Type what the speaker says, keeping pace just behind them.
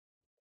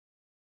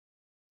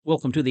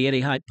Welcome to the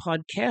Eddie Hyatt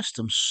Podcast.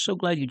 I'm so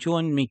glad you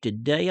joined me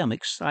today. I'm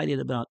excited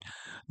about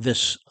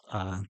this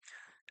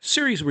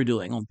series we're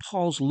doing on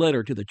Paul's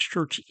letter to the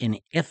church in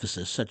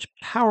Ephesus. Such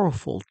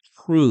powerful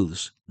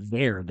truths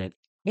there that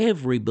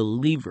every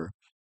believer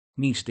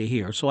needs to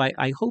hear. So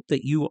I hope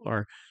that you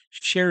are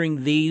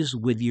sharing these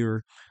with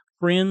your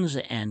friends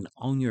and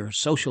on your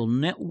social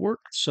network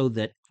so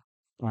that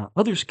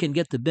others can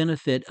get the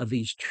benefit of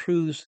these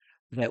truths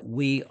that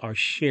we are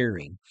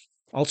sharing.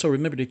 Also,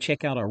 remember to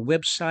check out our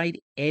website,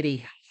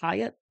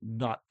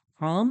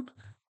 eddiehyatt.com.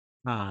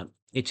 Uh,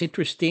 it's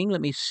interesting.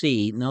 Let me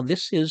see. Now,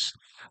 this is,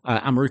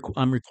 I'm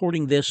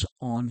recording this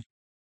on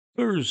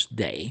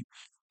Thursday,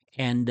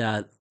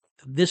 and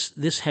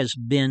this has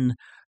been,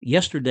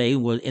 yesterday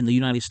was in the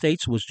United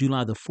States was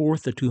July the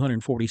 4th, the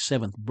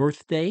 247th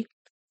birthday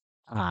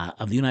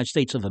of the United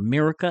States of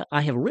America.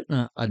 I have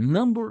written a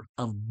number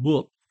of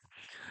books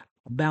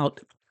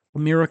about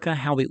America,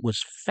 how it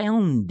was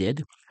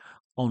founded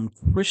on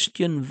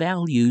Christian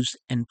values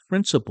and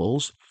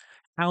principles,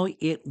 how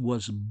it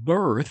was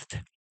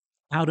birthed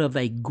out of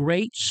a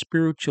great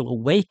spiritual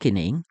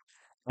awakening,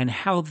 and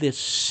how this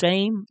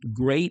same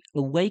great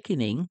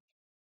awakening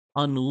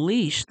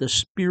unleashed the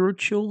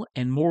spiritual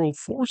and moral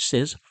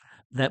forces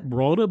that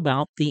brought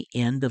about the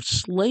end of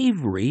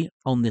slavery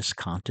on this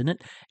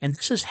continent. And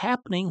this is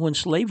happening when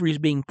slavery is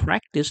being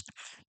practiced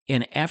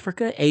in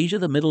Africa, Asia,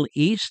 the Middle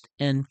East,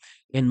 and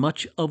in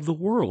much of the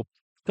world.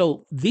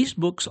 So these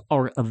books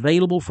are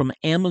available from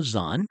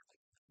Amazon.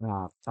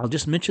 I'll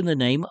just mention the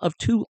name of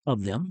two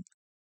of them.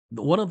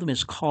 One of them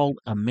is called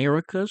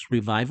America's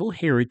Revival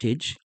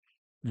Heritage.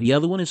 The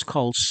other one is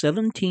called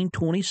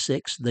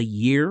 1726, The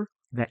Year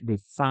That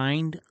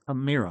Defined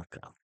America.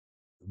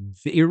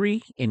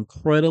 Very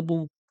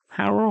incredible,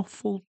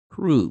 powerful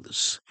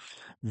truths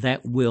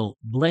that will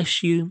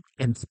bless you,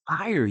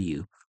 inspire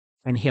you,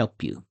 and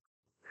help you.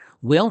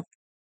 Well,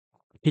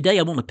 today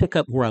I want to pick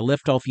up where I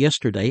left off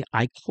yesterday.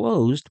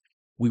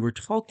 We were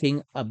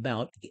talking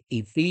about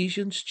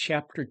Ephesians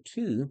chapter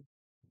 2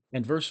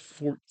 and verse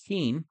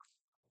 14,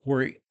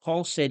 where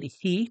Paul said,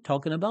 He,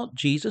 talking about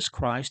Jesus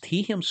Christ,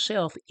 He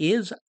Himself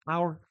is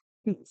our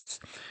peace.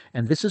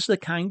 And this is the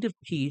kind of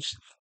peace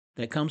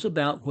that comes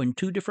about when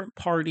two different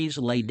parties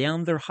lay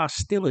down their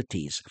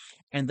hostilities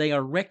and they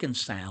are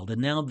reconciled.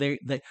 And now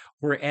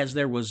whereas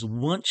there was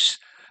once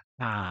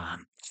uh,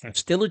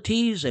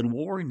 hostilities and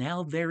war,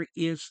 now there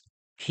is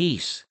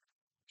peace.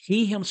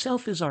 He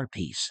himself is our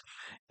peace.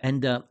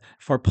 And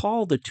for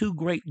Paul, the two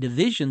great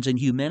divisions in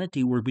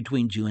humanity were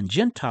between Jew and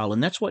Gentile,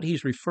 and that's what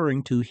he's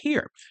referring to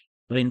here.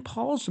 But in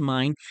Paul's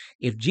mind,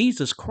 if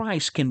Jesus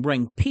Christ can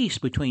bring peace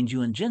between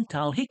Jew and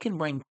Gentile, he can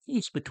bring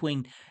peace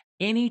between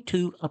any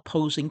two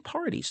opposing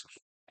parties.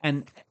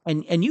 And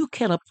you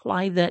can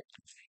apply that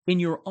in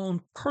your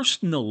own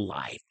personal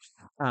life.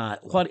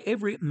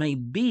 Whatever it may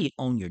be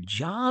on your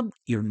job,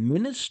 your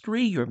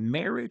ministry, your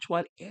marriage,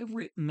 whatever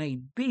it may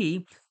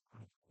be,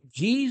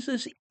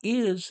 Jesus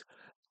is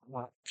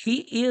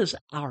He is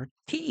our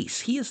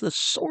peace. He is the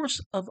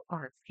source of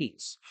our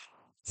peace.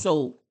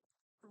 So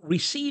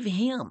receive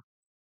Him.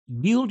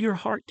 Yield your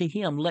heart to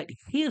Him. Let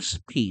His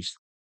peace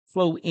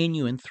flow in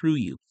you and through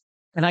you.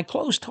 And I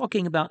closed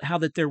talking about how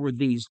that there were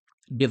these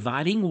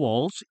dividing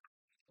walls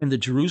in the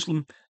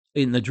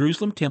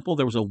Jerusalem temple.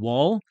 There was a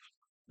wall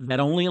that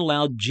only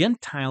allowed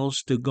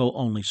Gentiles to go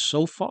only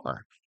so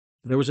far.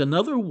 There was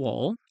another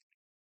wall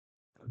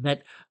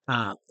that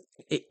uh,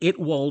 it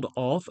walled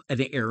off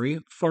an area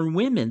for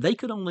women. They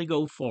could only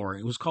go far.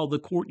 It was called the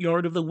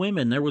courtyard of the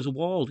women. There was a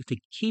wall to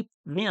keep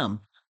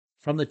them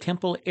from the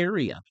temple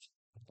area.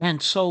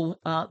 And so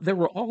there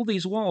were all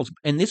these walls.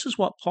 And this is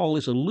what Paul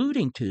is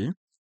alluding to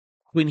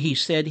when he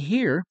said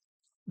here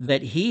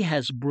that he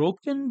has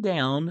broken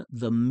down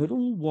the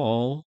middle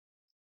wall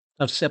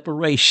of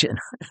separation.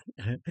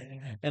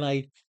 And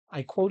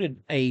I quoted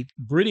a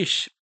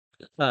British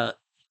uh,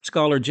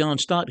 scholar, John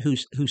Stott,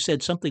 who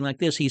said something like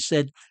this. He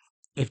said,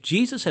 if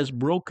Jesus has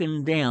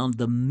broken down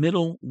the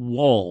middle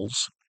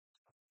walls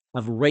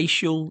of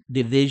racial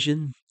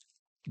division,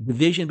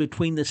 division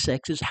between the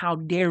sexes, how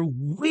dare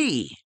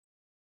we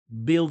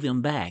build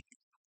them back?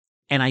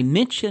 And I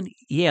mentioned,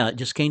 yeah, it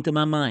just came to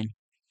my mind.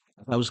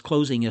 I was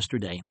closing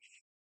yesterday.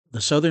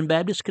 The Southern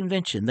Baptist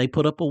Convention, they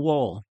put up a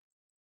wall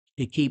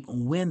to keep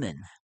women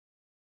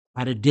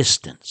at a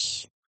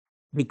distance,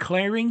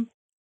 declaring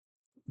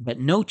that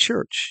no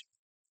church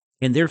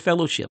in their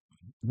fellowship,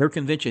 their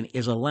convention,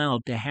 is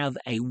allowed to have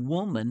a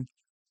woman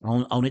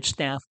on its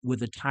staff with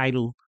the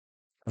title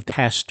of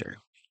pastor.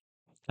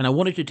 And I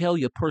wanted to tell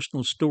you a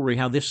personal story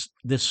how this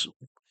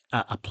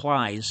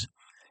applies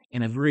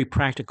in a very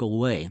practical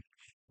way.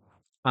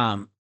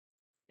 Um,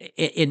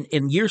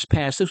 in years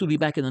past, this would be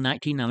back in the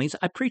 1990s,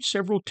 I preached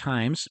several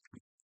times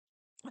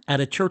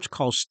at a church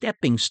called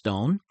Stepping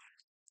Stone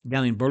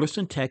down in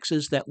Burleson,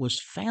 Texas, that was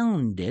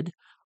founded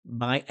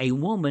by a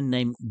woman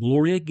named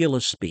Gloria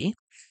Gillespie.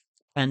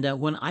 And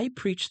when I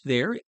preached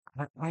there, it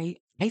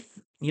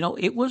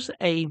was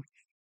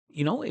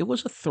it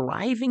was a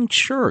thriving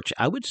church.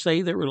 I would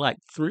say there were like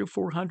 300 or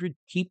 400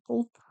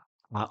 people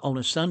on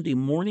a Sunday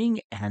morning.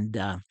 And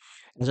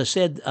as I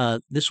said,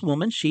 this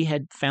woman, she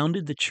had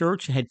founded the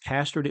church and had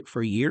pastored it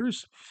for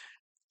years.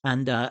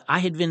 And I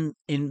had been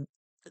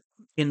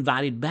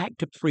invited back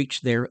to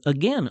preach there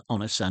again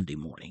on a Sunday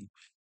morning.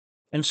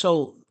 And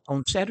so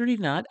on Saturday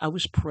night, I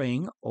was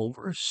praying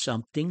over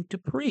something to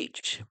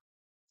preach.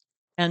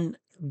 And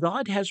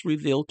God has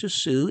revealed to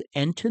Sue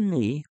and to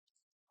me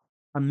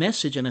a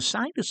message and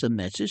assigned us a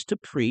message to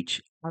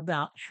preach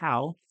about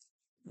how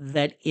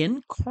that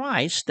in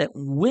Christ that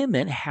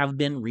women have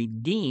been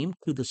redeemed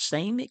to the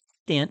same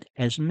extent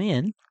as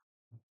men,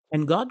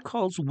 and God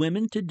calls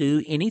women to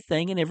do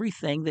anything and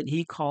everything that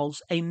he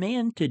calls a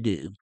man to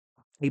do.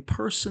 A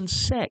person's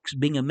sex,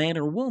 being a man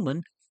or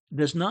woman,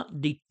 does not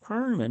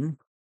determine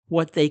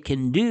what they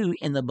can do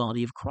in the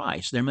body of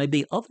Christ. There may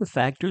be other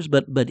factors,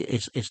 but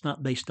it's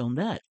not based on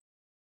that.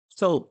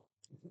 So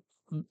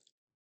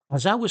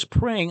as I was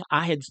praying,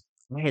 I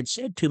had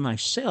said to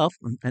myself,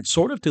 and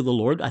sort of to the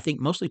Lord, I think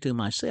mostly to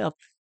myself,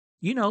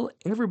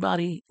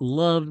 everybody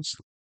loves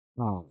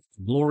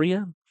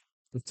Gloria,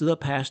 to the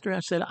pastor.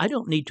 I said, I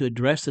don't need to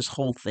address this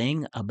whole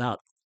thing about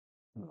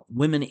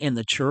women in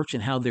the church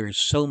and how there is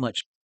so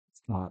much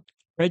uh,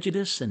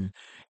 prejudice and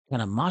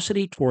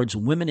animosity towards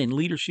women in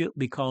leadership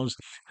because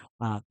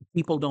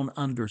people don't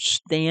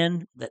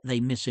understand, that they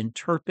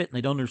misinterpret, and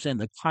they don't understand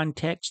the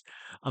context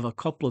of a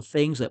couple of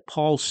things that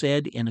Paul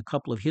said in a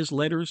couple of his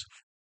letters.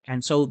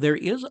 And so there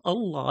is a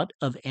lot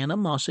of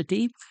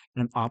animosity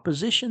and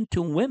opposition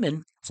to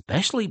women,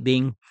 especially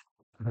being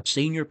a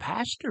senior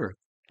pastor,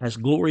 as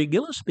Gloria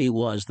Gillespie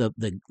was, the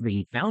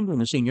founder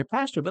and the senior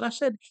pastor. But I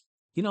said,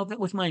 that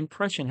was my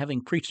impression,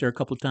 having preached there a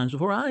couple of times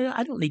before.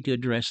 I don't need to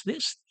address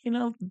this.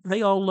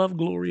 They all love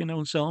Gloria,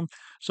 and so on.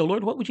 So,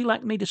 Lord, what would you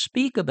like me to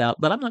speak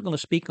about? But I'm not going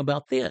to speak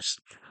about this.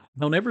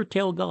 Don't ever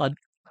tell God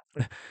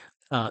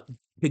uh,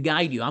 to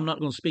guide you. I'm not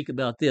going to speak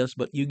about this,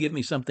 but you give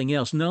me something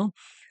else. No,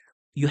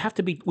 we have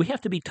to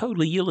be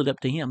totally yielded up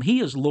to Him. He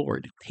is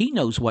Lord. He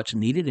knows what's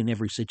needed in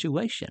every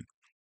situation.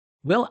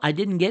 Well, I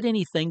didn't get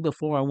anything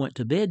before I went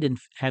to bed, didn't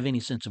have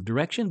any sense of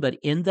direction, but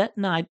in that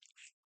night,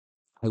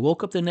 I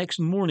woke up the next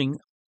morning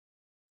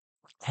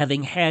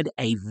having had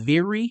a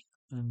very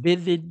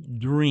vivid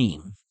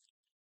dream,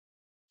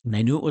 and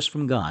I knew it was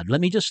from God.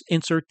 Let me just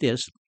insert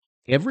this.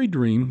 Every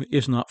dream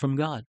is not from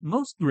God.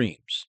 Most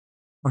dreams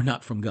are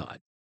not from God.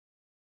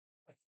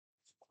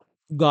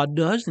 God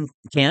does and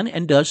can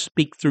and does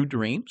speak through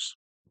dreams,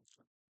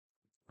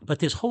 but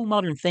this whole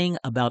modern thing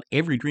about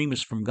every dream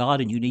is from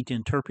God and you need to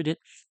interpret it,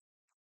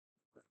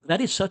 that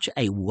is such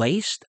a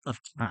waste of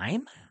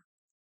time.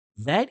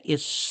 That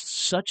is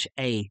such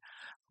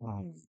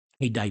um,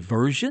 a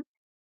diversion.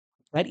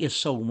 That is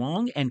so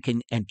wrong and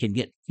can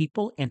get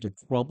people into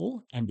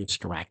trouble and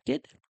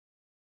distracted.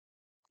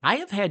 I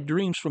have had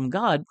dreams from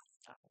God,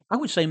 I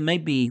would say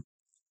maybe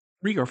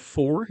 3 or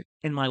 4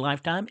 in my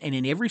lifetime, and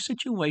in every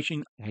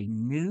situation, I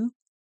knew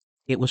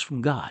it was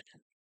from God.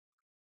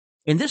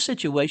 In this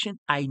situation,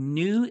 I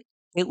knew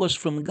it was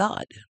from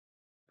God.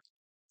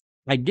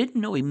 I didn't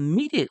know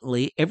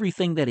immediately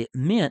everything that it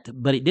meant,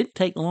 but it didn't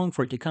take long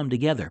for it to come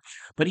together.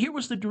 But here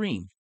was the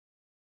dream.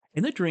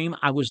 In the dream,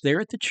 I was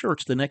there at the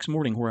church the next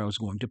morning where I was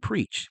going to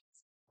preach.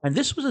 And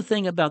this was the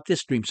thing about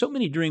this dream. So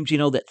many dreams,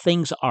 that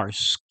things are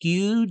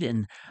skewed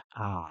and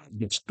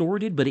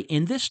distorted. But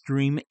in this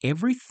dream,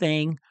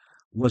 everything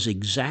was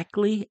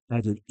exactly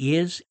as it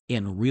is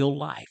in real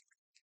life.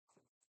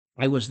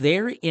 I was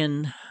there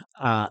in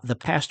the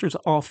pastor's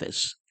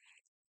office.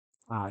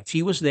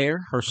 She was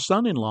there. Her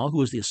son-in-law, who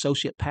was the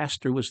associate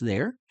pastor, was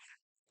there.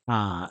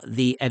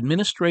 The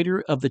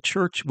administrator of the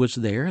church was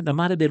there. There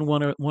might have been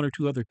one or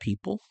two other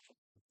people.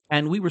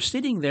 And we were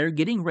sitting there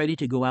getting ready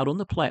to go out on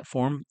the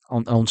platform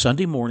on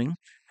Sunday morning.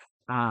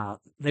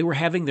 They were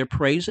having their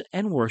praise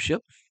and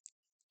worship.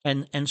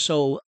 And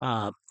so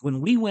when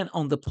we went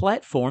on the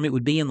platform, it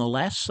would be in the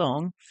last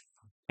song,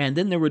 and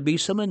then there would be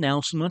some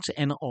announcements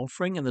and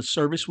offering, and the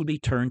service would be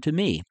turned to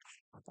me.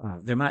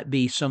 There might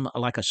be some,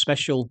 like a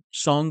special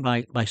song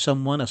by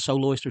someone, a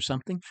soloist or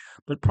something,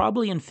 but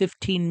probably in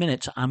 15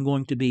 minutes, I'm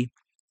going to be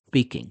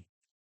speaking.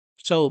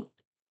 So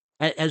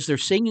as they're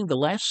singing the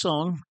last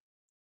song,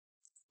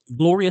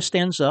 Gloria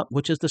stands up,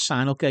 which is the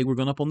sign. Okay, we're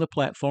going up on the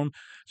platform.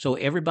 So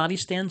everybody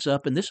stands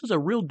up, and this is a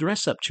real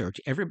dress up church.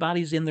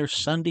 Everybody's in their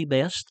Sunday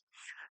best.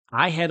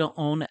 I had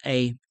on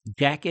a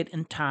jacket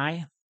and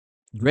tie,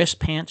 dress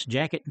pants,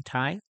 jacket and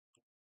tie.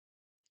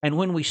 And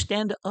when we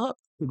stand up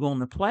to go on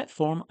the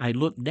platform, I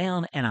look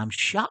down and I'm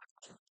shocked.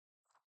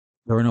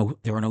 There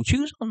are no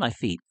shoes on my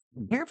feet.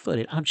 I'm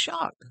barefooted. I'm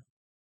shocked.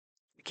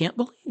 I can't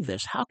believe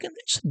this. How can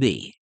this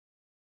be?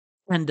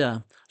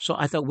 And so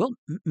I thought, well,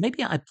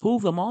 maybe I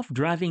pulled them off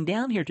driving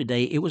down here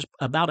today. It was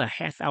about a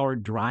half-hour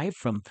drive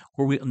from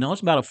where no,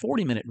 it's about a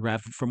 40-minute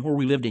drive from where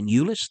we lived in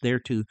Euless there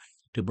to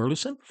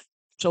Burleson.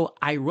 So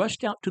I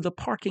rushed out to the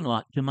parking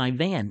lot to my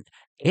van,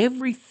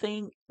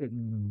 everything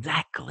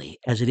exactly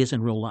as it is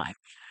in real life.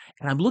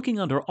 And I'm looking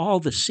under all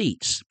the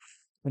seats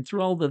and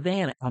through all the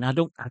van, and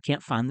I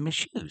can't find my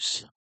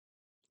shoes.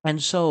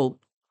 And so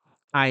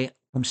I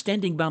I'm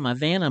standing by my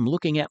van. I'm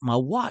looking at my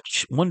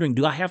watch, wondering,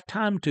 do I have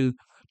time to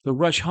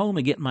rush home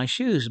and get my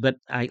shoes? But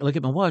I look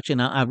at my watch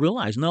and I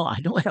realize, no, I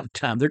don't have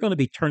time. They're going to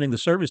be turning the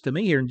service to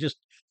me here in just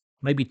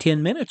maybe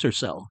 10 minutes or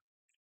so.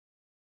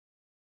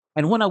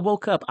 And when I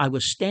woke up, I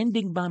was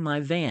standing by my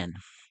van,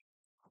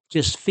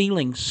 just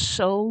feeling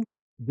so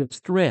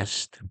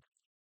distressed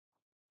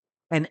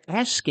and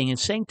asking and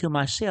saying to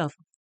myself,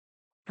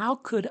 how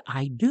could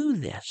I do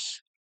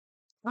this?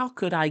 How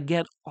could I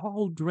get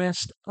all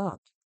dressed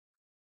up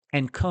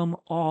and come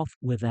off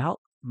without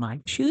my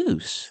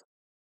shoes?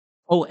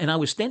 Oh, and I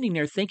was standing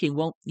there thinking,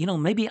 well,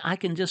 maybe I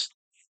can just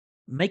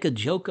make a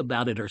joke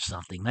about it or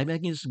something. Maybe I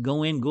can just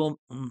go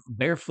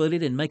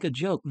barefooted and make a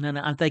joke. And then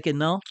I'm thinking,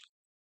 no,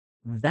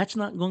 that's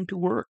not going to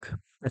work.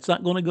 That's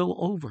not going to go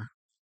over.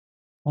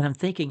 And I'm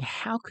thinking,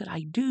 how could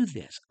I do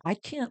this? I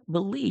can't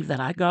believe that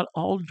I got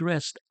all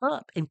dressed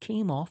up and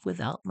came off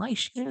without my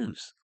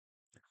shoes.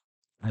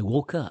 I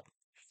woke up.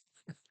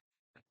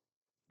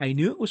 I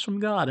knew it was from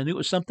God. I knew it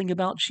was something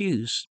about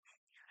shoes.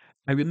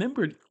 I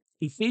remembered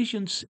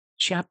Ephesians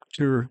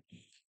chapter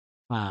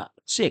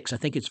 6, I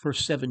think it's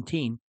verse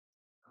 17,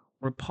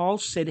 where Paul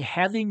said,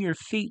 having your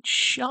feet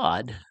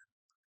shod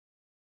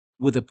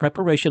with the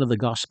preparation of the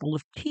gospel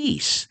of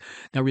peace.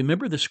 Now,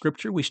 remember the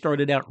scripture we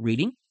started out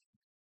reading?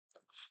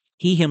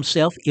 He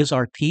himself is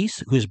our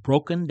peace, who has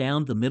broken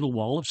down the middle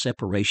wall of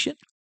separation.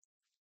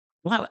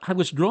 Well, I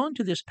was drawn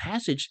to this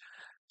passage,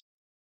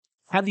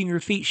 having your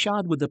feet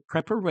shod with the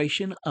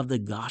preparation of the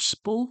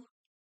gospel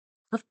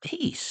of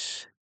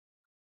peace.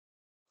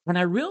 And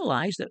I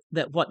realized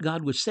that what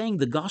God was saying,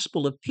 the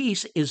gospel of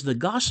peace, is the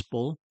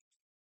gospel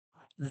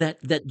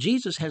that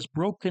Jesus has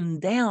broken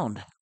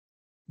down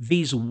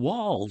these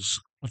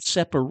walls of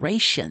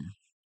separation,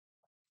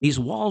 these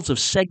walls of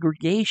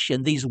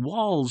segregation, these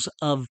walls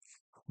of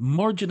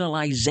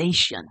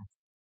marginalization.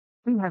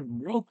 He has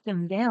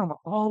broken down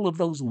all of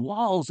those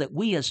walls that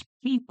we as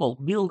people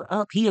build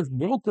up. He has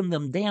broken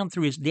them down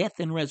through his death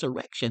and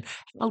resurrection.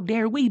 How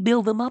dare we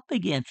build them up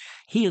again?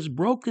 He has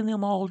broken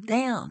them all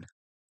down.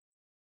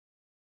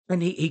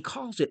 And he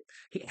calls it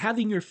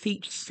having your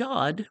feet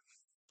shod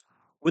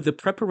with the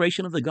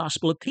preparation of the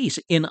gospel of peace.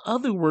 In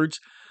other words,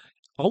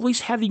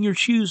 always having your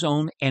shoes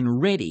on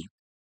and ready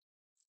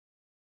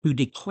to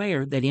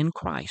declare that in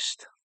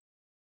Christ,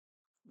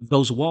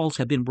 those walls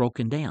have been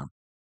broken down.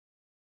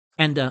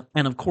 And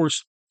of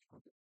course,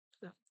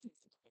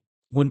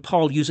 when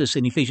Paul uses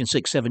in Ephesians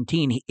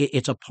 6:17,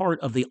 it's a part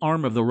of the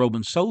armor of the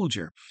Roman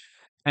soldier.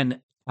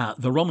 And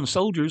the Roman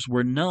soldiers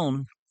were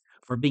known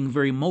for being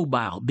very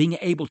mobile, being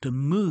able to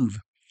move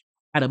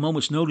at a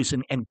moment's notice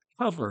and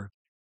cover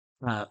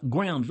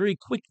ground very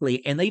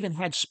quickly. And they even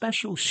had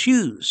special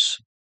shoes,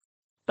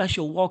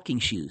 special walking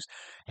shoes.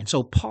 And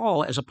so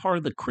Paul, as a part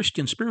of the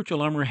Christian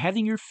spiritual armor,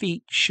 having your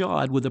feet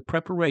shod with the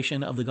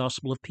preparation of the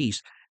gospel of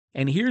peace.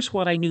 And here's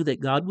what I knew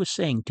that God was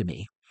saying to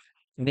me.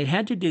 And it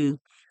had to do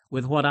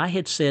with what I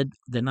had said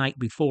the night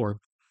before.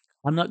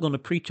 I'm not going to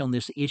preach on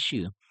this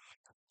issue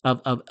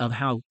of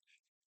how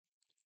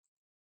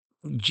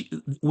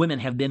women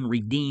have been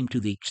redeemed to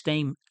the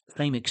same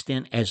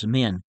extent as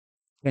men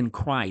in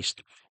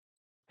Christ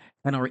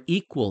and are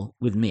equal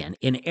with men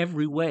in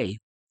every way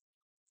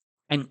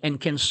and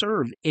can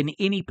serve in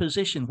any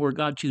position where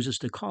God chooses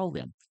to call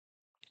them.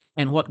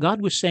 And what God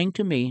was saying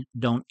to me,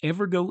 don't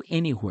ever go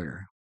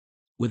anywhere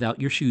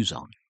without your shoes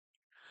on.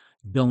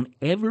 Don't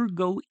ever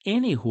go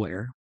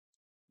anywhere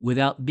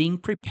without being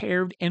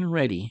prepared and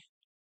ready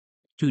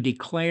to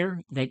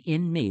declare that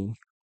in me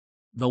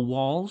the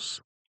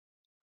walls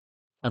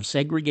of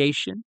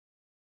segregation,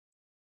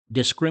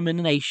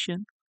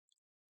 discrimination,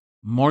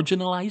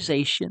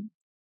 marginalization,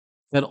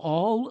 that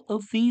all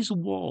of these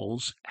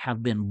walls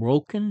have been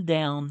broken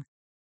down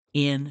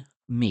in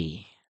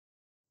me.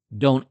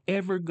 Don't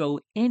ever go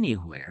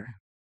anywhere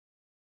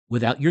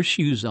without your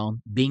shoes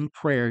on, being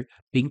prepared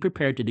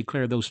to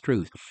declare those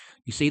truths.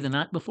 You see, the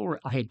night before,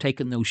 I had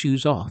taken those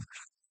shoes off.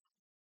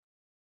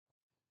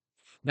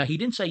 Now, he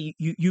didn't say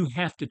you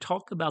have to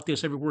talk about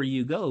this everywhere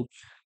you go.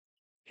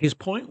 His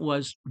point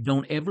was,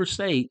 don't ever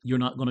say you're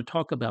not going to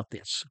talk about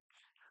this.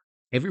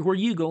 Everywhere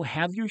you go,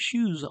 have your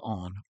shoes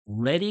on,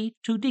 ready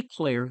to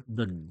declare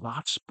the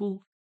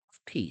gospel of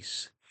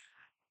peace.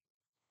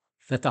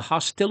 That the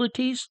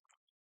hostilities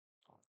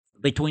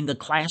between the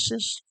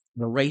classes,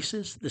 the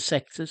races, the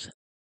sexes,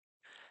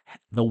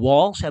 the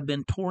walls have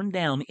been torn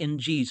down in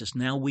Jesus.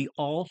 Now we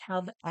all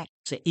have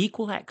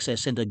equal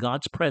access into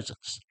God's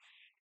presence.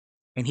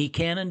 And he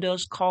can and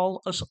does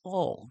call us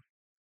all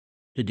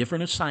to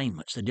different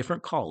assignments, to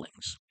different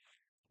callings.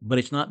 But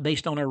it's not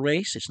based on our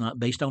race. It's not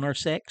based on our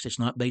sex. It's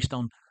not based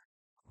on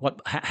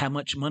how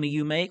much money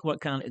you make, what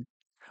kind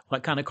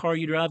of car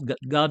you drive.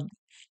 God,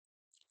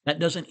 that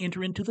doesn't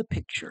enter into the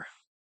picture.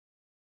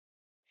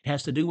 It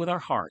has to do with our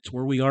hearts,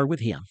 where we are with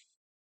him.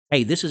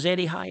 Hey, this is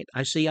Eddie Hyatt.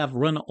 I see I've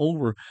run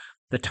over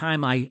the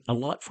time I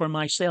allot for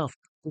myself.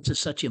 This is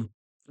such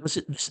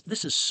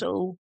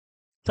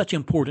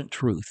important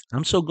truth.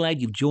 I'm so glad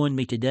you've joined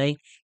me today.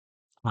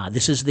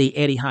 This is the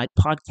Eddie Hyatt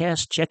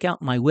podcast. Check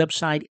out my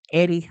website,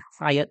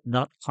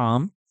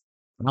 eddiehyatt.com.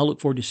 I'll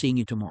look forward to seeing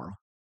you tomorrow.